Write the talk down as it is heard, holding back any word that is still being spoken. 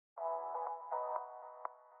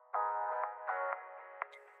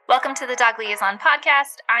Welcome to the Dog Liaison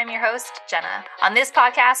Podcast. I'm your host, Jenna. On this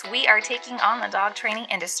podcast, we are taking on the dog training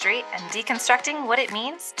industry and deconstructing what it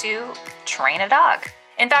means to train a dog.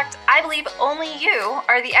 In fact, I believe only you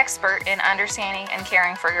are the expert in understanding and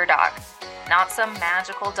caring for your dog, not some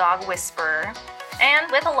magical dog whisperer.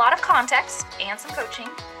 And with a lot of context and some coaching,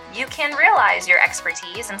 you can realize your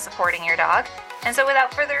expertise in supporting your dog. And so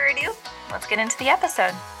without further ado, let's get into the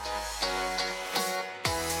episode.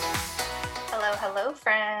 Hello,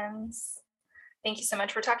 friends. Thank you so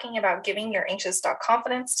much for talking about giving your anxious dog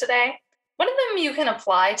confidence today. One of them you can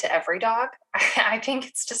apply to every dog. I think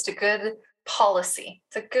it's just a good policy.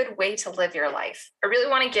 It's a good way to live your life. I really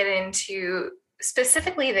want to get into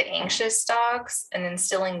specifically the anxious dogs and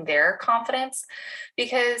instilling their confidence,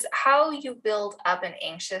 because how you build up an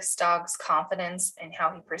anxious dog's confidence and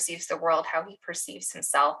how he perceives the world, how he perceives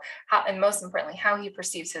himself, and most importantly, how he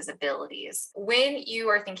perceives his abilities. When you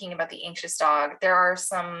are thinking about the anxious dog, there are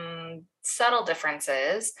some subtle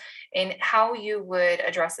differences in how you would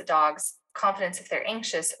address a dog's confidence if they're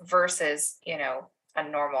anxious versus, a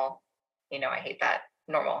normal, I hate that,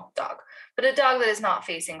 normal dog, but a dog that is not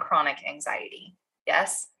facing chronic anxiety.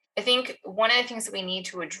 Yes. I think one of the things that we need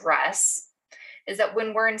to address is that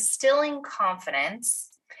when we're instilling confidence,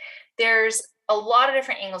 there's a lot of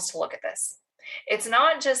different angles to look at this. It's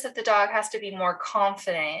not just that the dog has to be more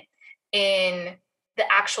confident in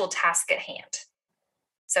the actual task at hand.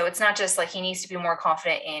 So it's not just like he needs to be more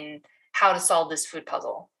confident in how to solve this food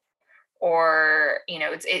puzzle, or,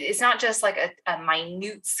 it's not just like a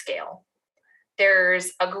minute scale.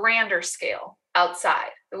 There's a grander scale outside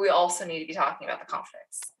that we also need to be talking about the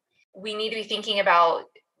confidence. We need to be thinking about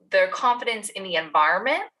the confidence in the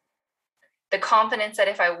environment, the confidence that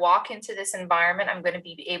if I walk into this environment, I'm going to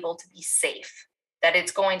be able to be safe, that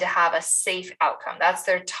it's going to have a safe outcome. That's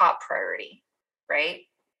their top priority, right?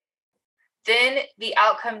 Then the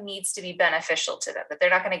outcome needs to be beneficial to them, that they're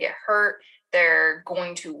not going to get hurt, they're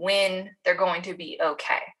going to win, they're going to be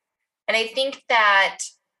okay. And I think that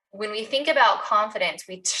when we think about confidence,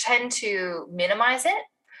 we tend to minimize it,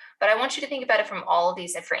 but I want you to think about it from all of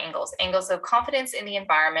these different angles of confidence in the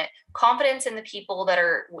environment, confidence in the people that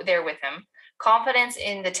are there with him, confidence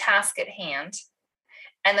in the task at hand,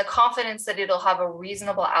 and the confidence that it'll have a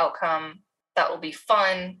reasonable outcome that will be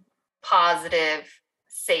fun, positive,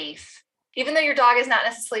 safe. Even though your dog is not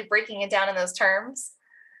necessarily breaking it down in those terms,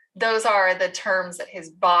 those are the terms that his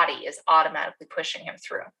body is automatically pushing him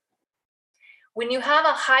through. When you have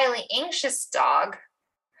a highly anxious dog,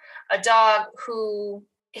 a dog who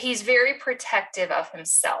he's very protective of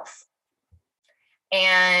himself,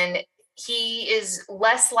 and he is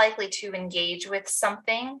less likely to engage with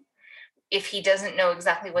something if he doesn't know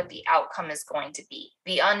exactly what the outcome is going to be.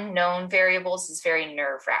 The unknown variables is very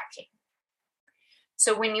nerve-wracking.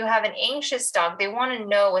 So when you have an anxious dog, they want to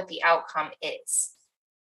know what the outcome is.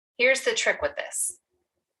 Here's the trick with this.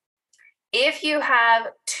 If you have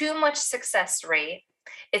too much success rate,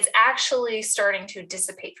 it's actually starting to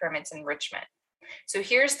dissipate from its enrichment. So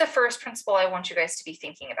here's the first principle I want you guys to be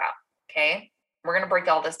thinking about, okay? We're going to break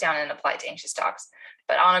all this down and apply it to anxious dogs.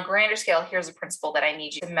 But on a grander scale, here's a principle that I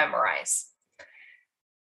need you to memorize.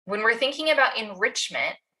 When we're thinking about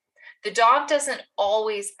enrichment, the dog doesn't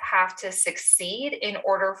always have to succeed in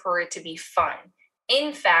order for it to be fun.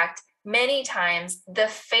 In fact, many times the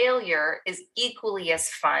failure is equally as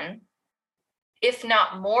fun, if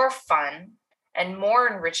not more fun and more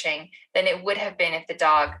enriching than it would have been if the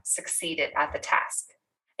dog succeeded at the task.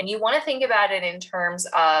 And you want to think about it in terms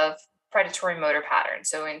of predatory motor patterns.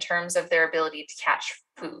 So in terms of their ability to catch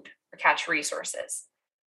food or catch resources.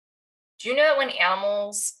 Do you know that when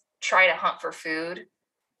animals try to hunt for food,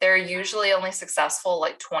 they're usually only successful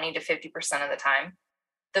like 20 to 50% of the time?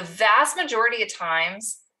 The vast majority of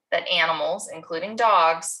times that animals, including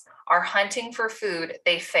dogs, are hunting for food,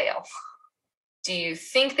 they fail. Do you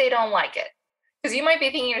think they don't like it? Because you might be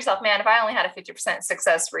thinking to yourself, man, if I only had a 50%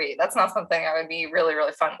 success rate, that's not something I would be really,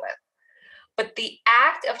 really fun with. But the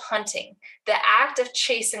act of hunting, the act of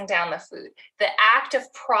chasing down the food, the act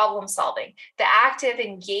of problem solving, the act of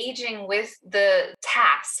engaging with the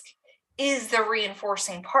task is the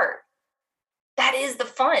reinforcing part. That is the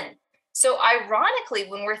fun. So ironically,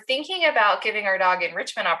 when we're thinking about giving our dog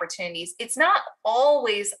enrichment opportunities, it's not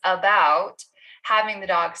always about having the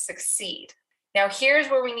dog succeed. Now, here's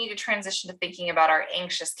where we need to transition to thinking about our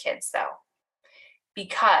anxious kids, though,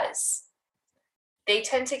 because they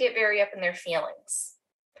tend to get very up in their feelings.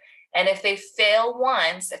 And if they fail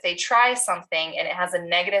once, if they try something and it has a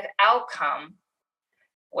negative outcome,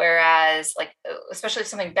 whereas like, especially if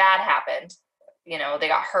something bad happened, they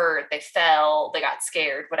got hurt, they fell, they got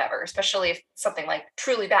scared, whatever, especially if something like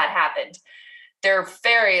truly bad happened, they're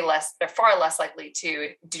far less likely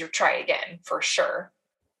to try again, for sure.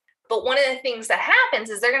 But one of the things that happens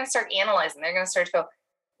is they're going to start analyzing. They're going to start to go,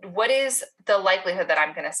 what is the likelihood that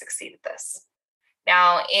I'm going to succeed at this?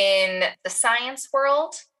 Now, in the science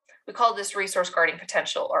world, we call this resource guarding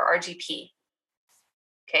potential, or RGP.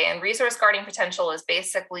 Okay, and resource guarding potential is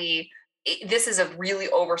basically, this is a really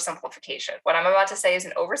oversimplification. What I'm about to say is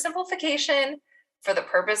an oversimplification for the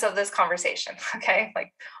purpose of this conversation. Okay,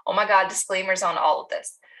 like, oh my God, disclaimers on all of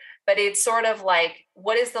this. But it's sort of like,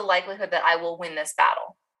 what is the likelihood that I will win this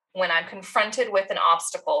battle? When I'm confronted with an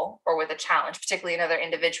obstacle or with a challenge, particularly another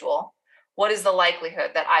individual, what is the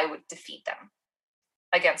likelihood that I would defeat them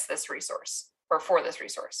against this resource or for this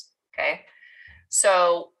resource? Okay.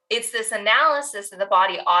 So it's this analysis that the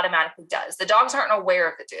body automatically does. The dogs aren't aware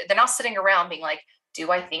of it. They're not sitting around being like,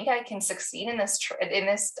 do I think I can succeed in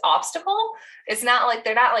this obstacle? It's not like,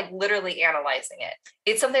 they're not like literally analyzing it.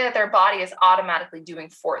 It's something that their body is automatically doing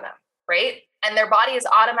for them, right? And their body is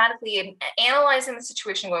automatically analyzing the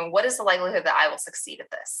situation, going, what is the likelihood that I will succeed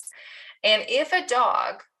at this? And if a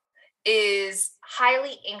dog is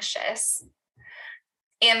highly anxious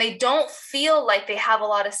and they don't feel like they have a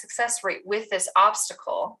lot of success rate with this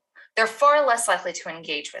obstacle, they're far less likely to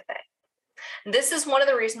engage with it. This is one of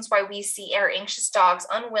the reasons why we see our anxious dogs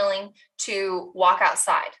unwilling to walk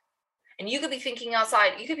outside. And you could be thinking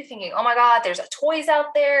outside, you could be thinking, oh my God, there's toys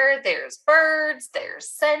out there, there's birds, there's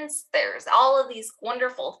scents, there's all of these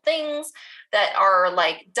wonderful things that are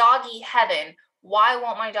like doggy heaven. Why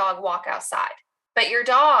won't my dog walk outside? But your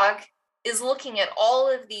dog is looking at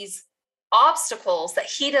all of these obstacles that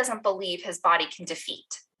he doesn't believe his body can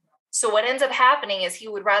defeat. So what ends up happening is he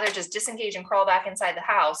would rather just disengage and crawl back inside the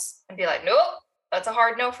house and be like, nope, that's a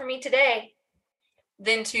hard no for me today,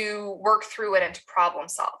 than to work through it and to problem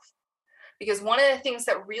solve. Because one of the things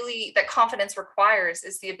that confidence requires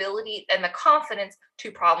is the ability and the confidence to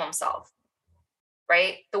problem solve,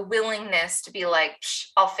 right? The willingness to be like,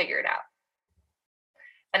 I'll figure it out.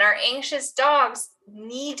 And our anxious dogs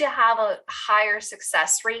need to have a higher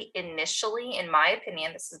success rate initially, in my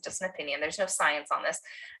opinion. This is just an opinion. There's no science on this.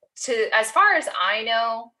 As far as I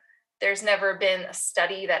know, there's never been a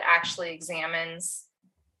study that actually examines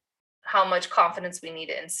how much confidence we need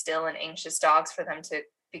to instill in anxious dogs for them to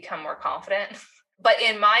become more confident. But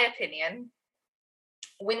in my opinion,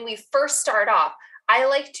 when we first start off, I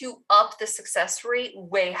like to up the success rate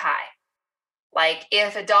way high. Like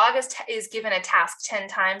if a dog is given a task 10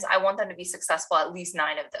 times, I want them to be successful at least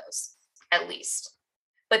 9 of those, at least.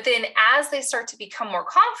 But then as they start to become more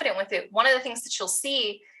confident with it, one of the things that you'll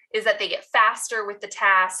see is that they get faster with the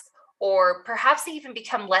task, or perhaps they even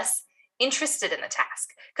become less interested in the task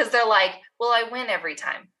because they're like, well, I win every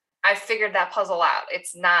time. I figured that puzzle out.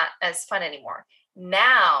 It's not as fun anymore.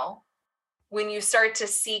 Now, when you start to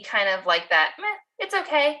see kind of like that, it's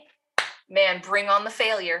okay, man, bring on the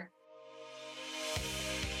failure.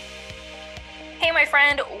 Hey, my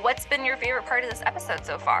friend, what's been your favorite part of this episode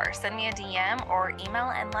so far? Send me a DM or email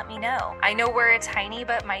and let me know. I know we're a tiny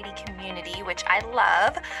but mighty community, which I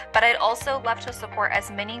love, but I'd also love to support as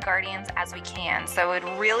many guardians as we can. So it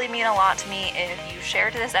would really mean a lot to me if you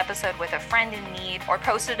shared this episode with a friend in need or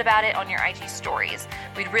posted about it on your IG stories.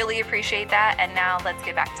 We'd really appreciate that. And now let's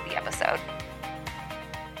get back to the episode.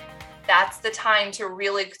 That's the time to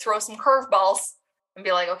really throw some curveballs and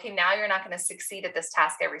be like, okay, now you're not going to succeed at this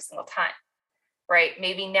task every single time. Right?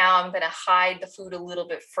 Maybe now I'm going to hide the food a little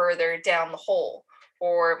bit further down the hole,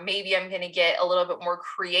 or maybe I'm going to get a little bit more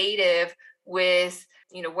creative with,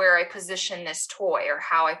 where I position this toy or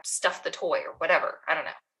how I stuff the toy or whatever. I don't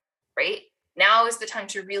know. Right? Now is the time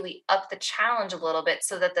to really up the challenge a little bit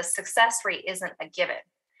so that the success rate isn't a given.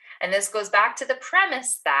 And this goes back to the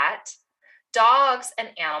premise that dogs and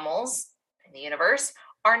animals in the universe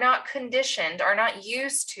are not conditioned, are not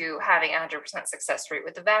used to having 100% success rate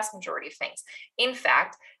with the vast majority of things. In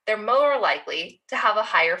fact, they're more likely to have a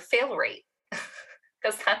higher fail rate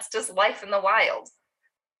because that's just life in the wild,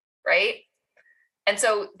 right? And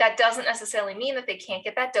so that doesn't necessarily mean that they can't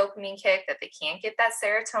get that dopamine kick, that they can't get that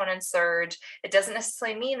serotonin surge. It doesn't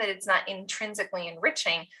necessarily mean that it's not intrinsically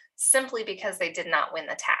enriching simply because they did not win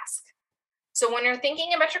the task. So when you're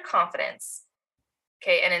thinking about your confidence,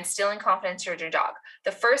 okay, and instilling confidence in your dog,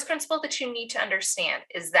 the first principle that you need to understand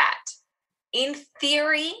is that, in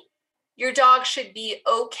theory, your dog should be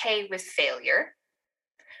okay with failure.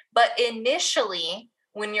 But initially,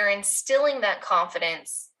 when you're instilling that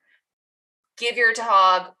confidence, give your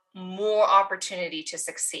dog more opportunity to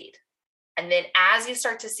succeed. And then as you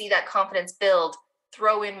start to see that confidence build,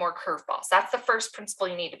 throw in more curveballs. That's the first principle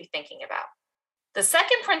you need to be thinking about. The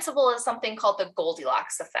second principle is something called the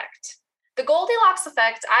Goldilocks effect. The Goldilocks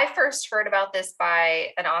effect, I first heard about this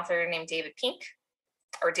by an author named Daniel Pink.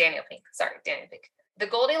 The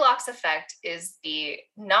Goldilocks effect is the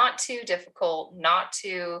not too difficult, not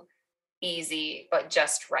too easy, but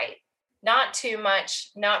just right. Not too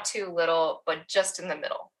much, not too little, but just in the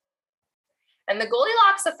middle. And the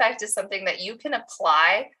Goldilocks effect is something that you can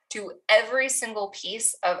apply to every single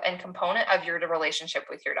piece of and component of your relationship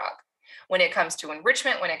with your dog. When it comes to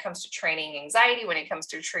enrichment, when it comes to training anxiety, when it comes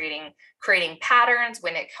to creating patterns,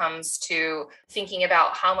 when it comes to thinking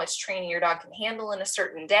about how much training your dog can handle in a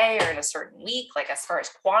certain day or in a certain week, like as far as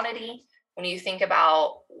quantity, when you think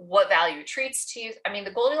about what value treats to you. I mean,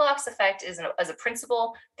 the Goldilocks effect is a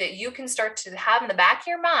principle that you can start to have in the back of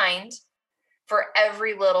your mind for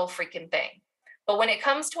every little freaking thing. But when it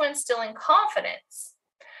comes to instilling confidence,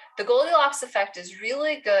 the Goldilocks effect is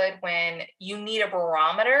really good when you need a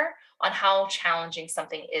barometer on how challenging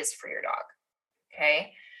something is for your dog.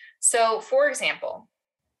 Okay. So for example,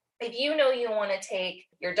 if you know you want to take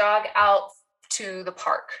your dog out to the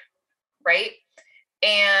park, right?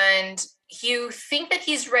 And you think that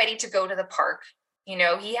he's ready to go to the park. You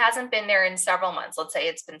know, he hasn't been there in several months. Let's say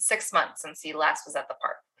it's been 6 months since he last was at the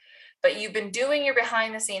park. But you've been doing your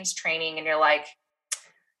behind the scenes training and you're like,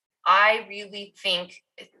 I really think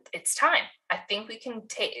it's time. I think we can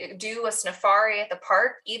do a snifari at the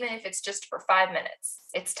park, even if it's just for 5 minutes.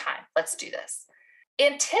 It's time. Let's do this.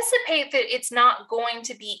 Anticipate that it's not going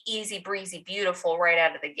to be easy breezy, beautiful right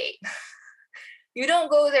out of the gate. You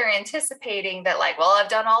don't go there anticipating that, like, well, I've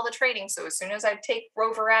done all the training, so as soon as I take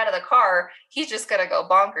Rover out of the car, he's just going to go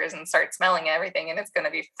bonkers and start smelling everything, and it's going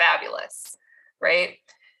to be fabulous, right?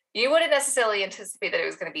 You wouldn't necessarily anticipate that it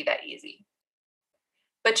was going to be that easy.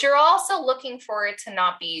 But you're also looking for it to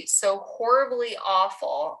not be so horribly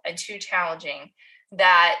awful and too challenging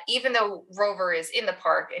that even though Rover is in the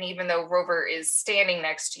park and even though Rover is standing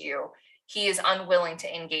next to you, he is unwilling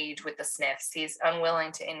to engage with the sniffs. He's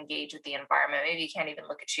unwilling to engage with the environment. Maybe he can't even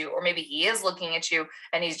look at you, or maybe he is looking at you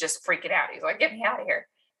and he's just freaking out. He's like, get me out of here.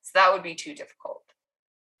 So that would be too difficult.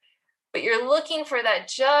 But you're looking for that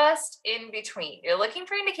just in between. You're looking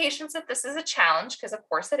for indications that this is a challenge, because of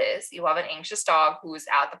course it is. You have an anxious dog who's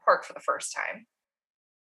at the park for the first time,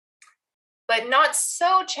 but not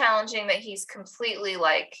so challenging that he's completely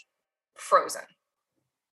like frozen.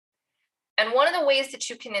 And one of the ways that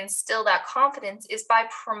you can instill that confidence is by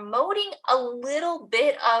promoting a little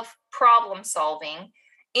bit of problem solving,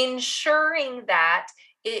 ensuring that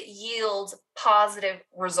it yields positive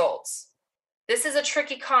results. This is a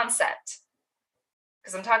tricky concept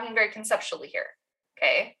because I'm talking very conceptually here,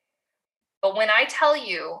 okay? But when I tell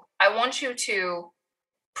you, I want you to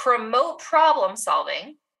promote problem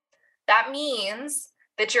solving, that means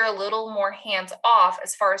that you're a little more hands off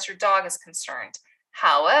as far as your dog is concerned.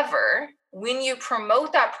 However, when you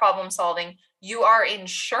promote that problem solving, you are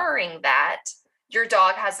ensuring that your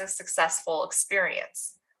dog has a successful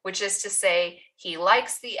experience, which is to say he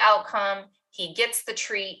likes the outcome, he gets the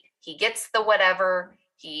treat, he gets the whatever,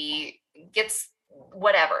 he gets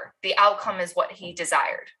whatever. The outcome is what he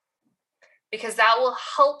desired, because that will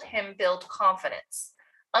help him build confidence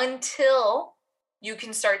until you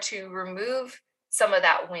can start to remove some of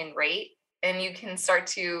that win rate and you can start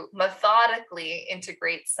to methodically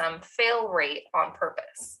integrate some fail rate on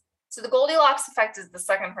purpose. So the Goldilocks effect is the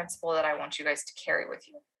second principle that I want you guys to carry with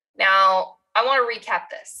you. Now, I want to recap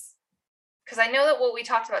this because I know that what we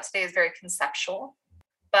talked about today is very conceptual,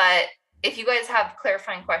 but if you guys have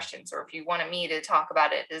clarifying questions or if you wanted me to talk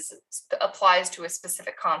about it as it applies to a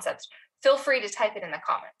specific concept, feel free to type it in the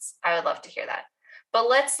comments. I would love to hear that. But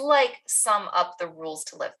let's sum up the rules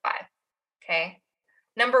to live by, okay?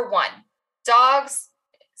 Number one, dogs,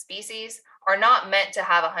 species, are not meant to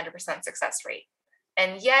have a 100% success rate.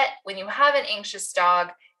 And yet, when you have an anxious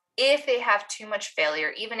dog, if they have too much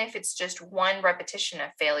failure, even if it's just one repetition of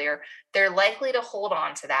failure, they're likely to hold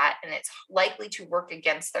on to that, and it's likely to work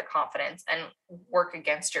against their confidence and work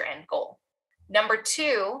against your end goal. Number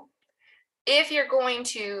two, if you're going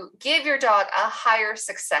to give your dog a higher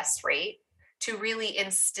success rate to really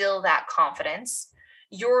instill that confidence,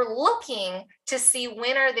 you're looking to see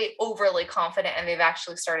when are they overly confident and they've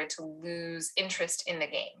actually started to lose interest in the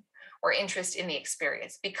game or interest in the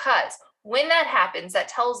experience. Because when that happens, that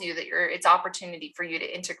tells you that it's opportunity for you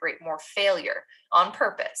to integrate more failure on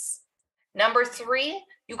purpose. Number three,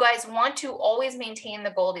 you guys want to always maintain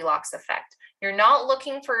the Goldilocks effect. You're not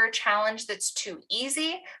looking for a challenge that's too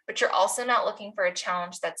easy, but you're also not looking for a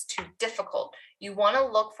challenge that's too difficult. You want to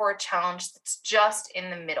look for a challenge that's just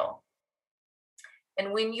in the middle.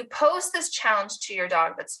 And when you pose this challenge to your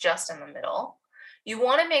dog that's just in the middle, You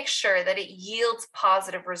want to make sure that it yields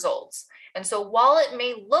positive results. And so while it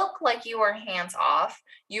may look like you are hands off,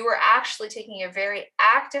 you are actually taking a very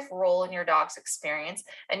active role in your dog's experience,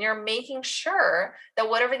 and you're making sure that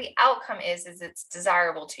whatever the outcome is it's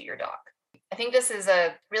desirable to your dog. I think this is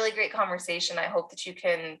a really great conversation. I hope that you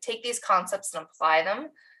can take these concepts and apply them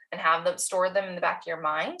and have them, store them in the back of your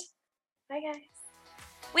mind. Bye, guys.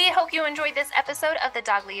 We hope you enjoyed this episode of the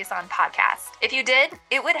Dog Liaison podcast. If you did,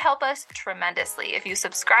 it would help us tremendously if you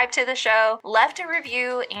subscribed to the show, left a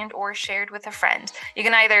review, and or shared with a friend. You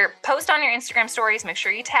can either post on your Instagram stories, make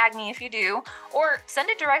sure you tag me if you do, or send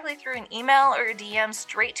it directly through an email or a DM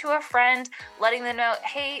straight to a friend, letting them know,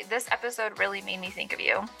 hey, this episode really made me think of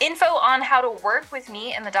you. Info on how to work with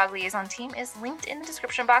me and the Dog Liaison team is linked in the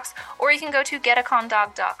description box, or you can go to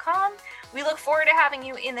getacalmdog.com. We look forward to having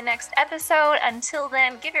you in the next episode. Until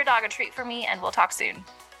then, give your dog a treat for me, and we'll talk soon.